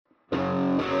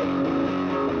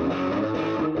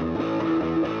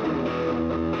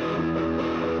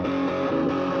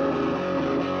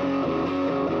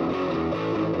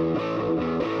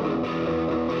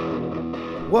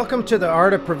Welcome to the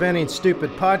Art of Preventing Stupid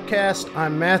podcast.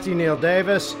 I'm Matthew Neal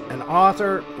Davis, an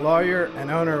author, lawyer, and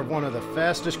owner of one of the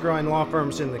fastest growing law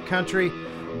firms in the country,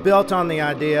 built on the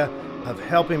idea of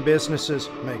helping businesses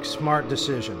make smart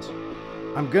decisions.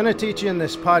 I'm going to teach you in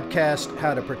this podcast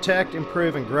how to protect,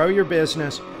 improve, and grow your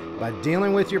business by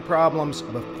dealing with your problems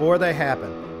before they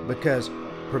happen, because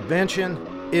prevention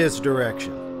is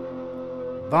direction.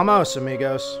 Vamos,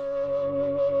 amigos.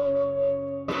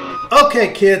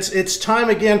 Okay, kids, it's time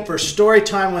again for Story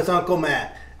Time with Uncle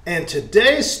Matt. And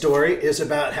today's story is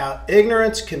about how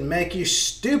ignorance can make you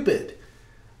stupid.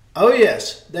 Oh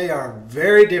yes, they are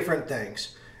very different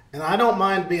things. And I don't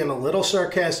mind being a little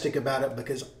sarcastic about it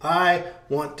because I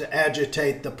want to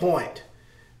agitate the point.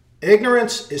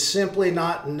 Ignorance is simply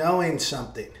not knowing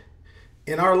something.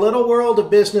 In our little world of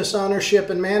business ownership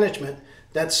and management,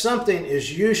 that something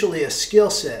is usually a skill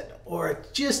set or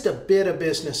just a bit of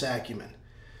business acumen.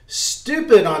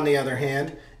 Stupid, on the other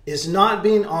hand, is not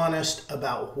being honest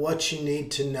about what you need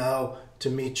to know to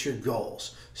meet your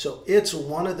goals. So it's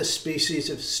one of the species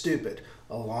of stupid,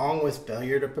 along with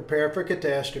failure to prepare for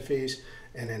catastrophes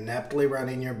and ineptly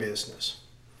running your business.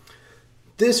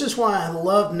 This is why I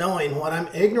love knowing what I'm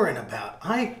ignorant about.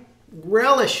 I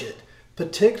relish it,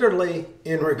 particularly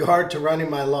in regard to running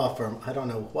my law firm. I don't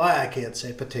know why I can't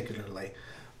say particularly.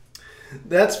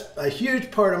 That's a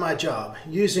huge part of my job,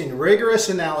 using rigorous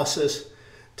analysis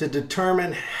to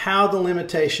determine how the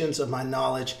limitations of my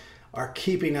knowledge are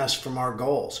keeping us from our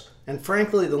goals, and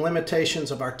frankly, the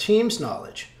limitations of our team's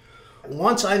knowledge.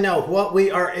 Once I know what we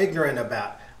are ignorant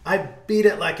about, I beat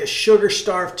it like a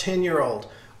sugar-starved 10-year-old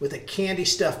with a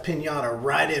candy-stuffed piñata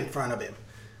right in front of him.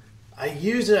 I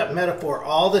use that metaphor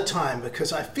all the time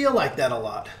because I feel like that a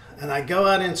lot. And I go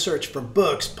out and search for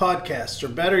books, podcasts, or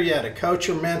better yet, a coach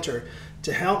or mentor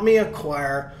to help me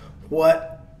acquire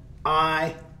what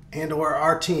I and or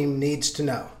our team needs to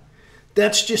know.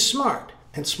 That's just smart,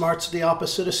 and smart's the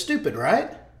opposite of stupid,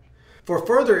 right? For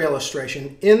further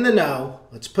illustration, in the know,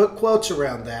 let's put quotes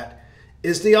around that,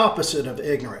 is the opposite of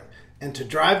ignorant. And to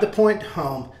drive the point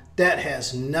home, that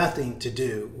has nothing to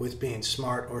do with being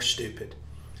smart or stupid.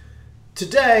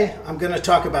 Today, I'm going to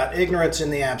talk about ignorance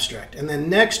in the abstract, and then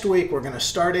next week we're going to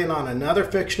start in on another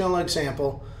fictional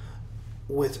example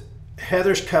with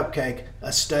Heather's Cupcake,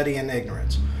 A Study in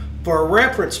Ignorance. For a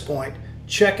reference point,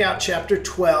 check out Chapter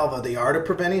 12 of The Art of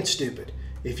Preventing Stupid.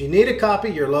 If you need a copy,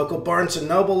 your local Barnes &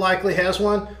 Noble likely has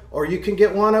one, or you can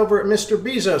get one over at Mr.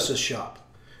 Bezos' shop.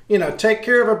 You know, take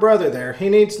care of a brother there. He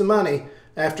needs the money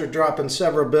after dropping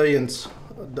several billions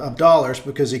of dollars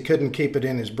because he couldn't keep it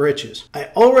in his britches. I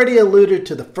already alluded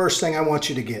to the first thing I want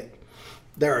you to get.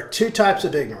 There are two types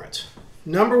of ignorance.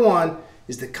 Number one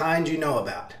is the kind you know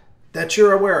about, that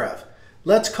you're aware of.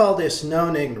 Let's call this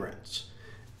known ignorance.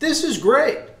 This is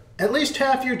great. At least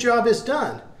half your job is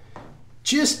done.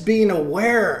 Just being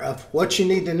aware of what you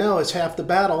need to know is half the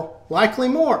battle, likely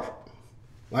more.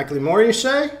 Likely more, you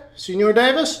say, Senor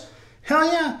Davis? Hell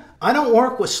yeah, I don't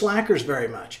work with slackers very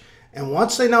much. And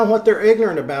once they know what they're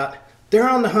ignorant about, they're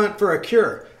on the hunt for a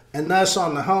cure, and thus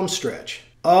on the home stretch.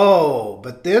 Oh,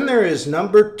 but then there is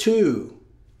number two,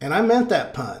 and I meant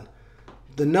that pun.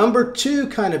 The number two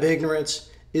kind of ignorance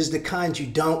is the kind you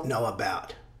don't know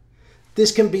about.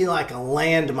 This can be like a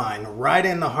landmine right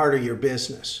in the heart of your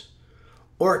business,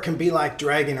 or it can be like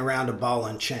dragging around a ball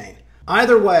and chain.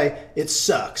 Either way, it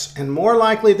sucks, and more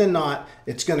likely than not,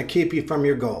 it's going to keep you from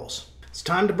your goals. It's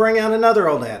time to bring out another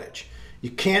old adage. You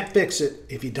can't fix it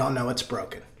if you don't know it's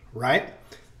broken, right?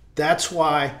 That's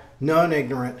why known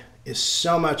ignorant is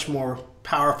so much more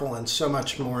powerful and so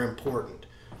much more important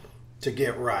to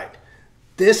get right.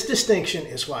 This distinction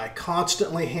is why I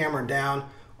constantly hammer down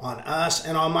on us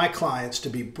and on my clients to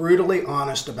be brutally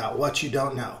honest about what you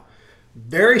don't know.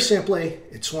 Very simply,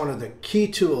 it's one of the key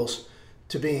tools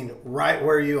to being right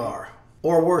where you are,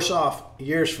 or worse off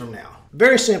years from now.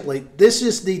 Very simply, this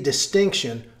is the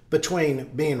distinction between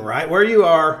being right where you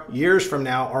are years from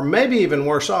now, or maybe even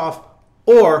worse off,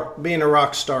 or being a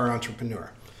rock star entrepreneur.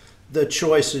 The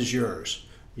choice is yours.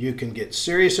 You can get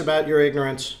serious about your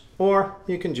ignorance, or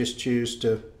you can just choose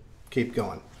to keep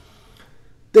going.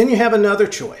 Then you have another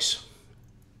choice.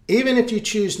 Even if you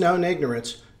choose known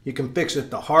ignorance, you can fix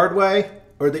it the hard way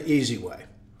or the easy way.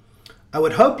 I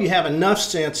would hope you have enough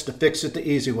sense to fix it the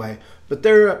easy way, but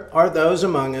there are those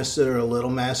among us that are a little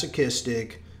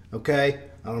masochistic, okay?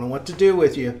 I don't know what to do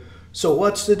with you. So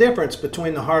what's the difference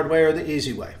between the hard way or the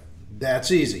easy way? That's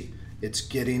easy. It's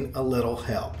getting a little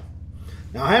help.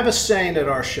 Now, I have a saying at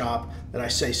our shop that I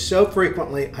say so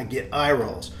frequently I get eye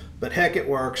rolls, but heck, it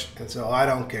works, and so I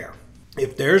don't care.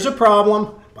 If there's a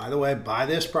problem, by the way, by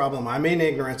this problem, I mean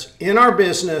ignorance, in our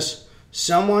business,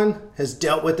 someone has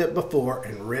dealt with it before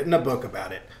and written a book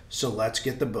about it. So let's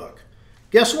get the book.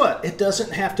 Guess what? It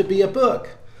doesn't have to be a book.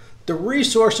 The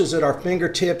resources at our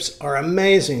fingertips are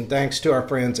amazing thanks to our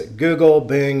friends at Google,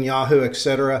 Bing, Yahoo,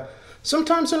 etc.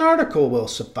 Sometimes an article will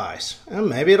suffice, and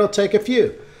maybe it'll take a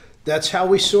few. That's how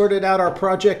we sorted out our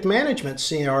project management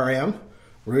CRM,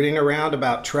 rooting around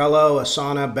about Trello,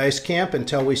 Asana, Basecamp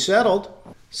until we settled.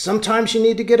 Sometimes you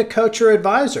need to get a coach or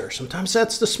advisor. Sometimes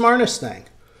that's the smartest thing.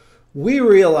 We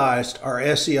realized our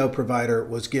SEO provider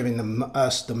was giving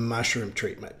us the mushroom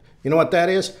treatment. You know what that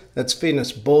is? That's feeding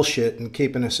us bullshit and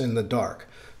keeping us in the dark.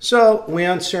 So we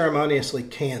unceremoniously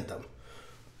canned them.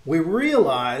 We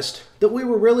realized that we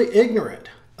were really ignorant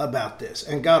about this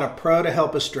and got a pro to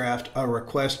help us draft a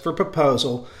request for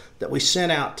proposal that we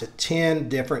sent out to 10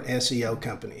 different SEO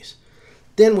companies.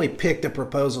 Then we picked the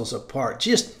proposals apart,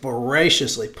 just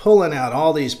voraciously pulling out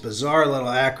all these bizarre little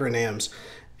acronyms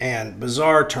and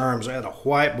bizarre terms. I had a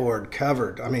whiteboard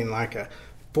covered, like a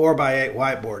 4x8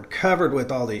 whiteboard covered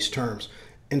with all these terms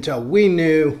until we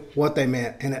knew what they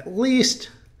meant and at least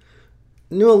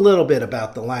knew a little bit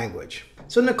about the language.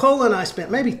 So Nicole and I spent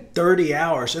maybe 30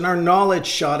 hours and our knowledge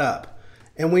shot up.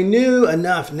 And we knew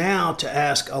enough now to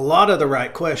ask a lot of the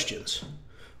right questions,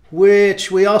 which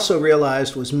we also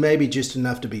realized was maybe just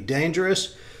enough to be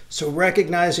dangerous. So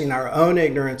recognizing our own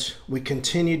ignorance, we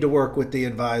continued to work with the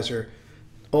advisor,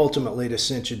 ultimately to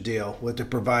cinch a deal with the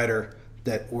provider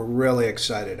that we're really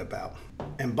excited about.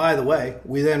 And by the way,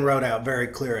 we then wrote out very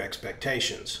clear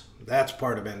expectations. That's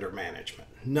part of vendor management.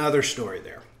 Another story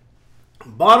there.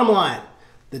 Bottom line,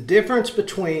 the difference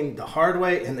between the hard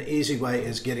way and the easy way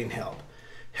is getting help.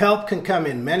 Help can come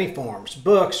in many forms,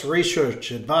 books,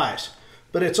 research, advice,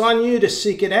 but it's on you to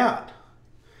seek it out.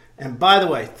 And by the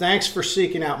way, thanks for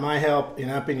seeking out my help in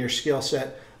upping your skill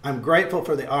set. I'm grateful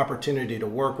for the opportunity to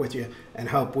work with you and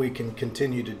hope we can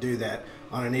continue to do that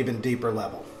on an even deeper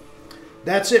level.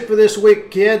 That's it for this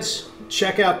week, kids.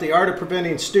 Check out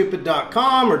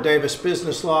theartofpreventingstupid.com or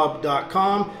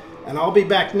davisbusinesslaw.com, and I'll be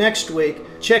back next week.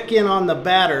 Check in on the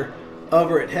batter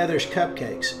over at Heather's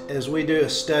Cupcakes as we do a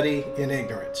study in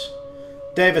ignorance.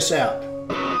 Davis out.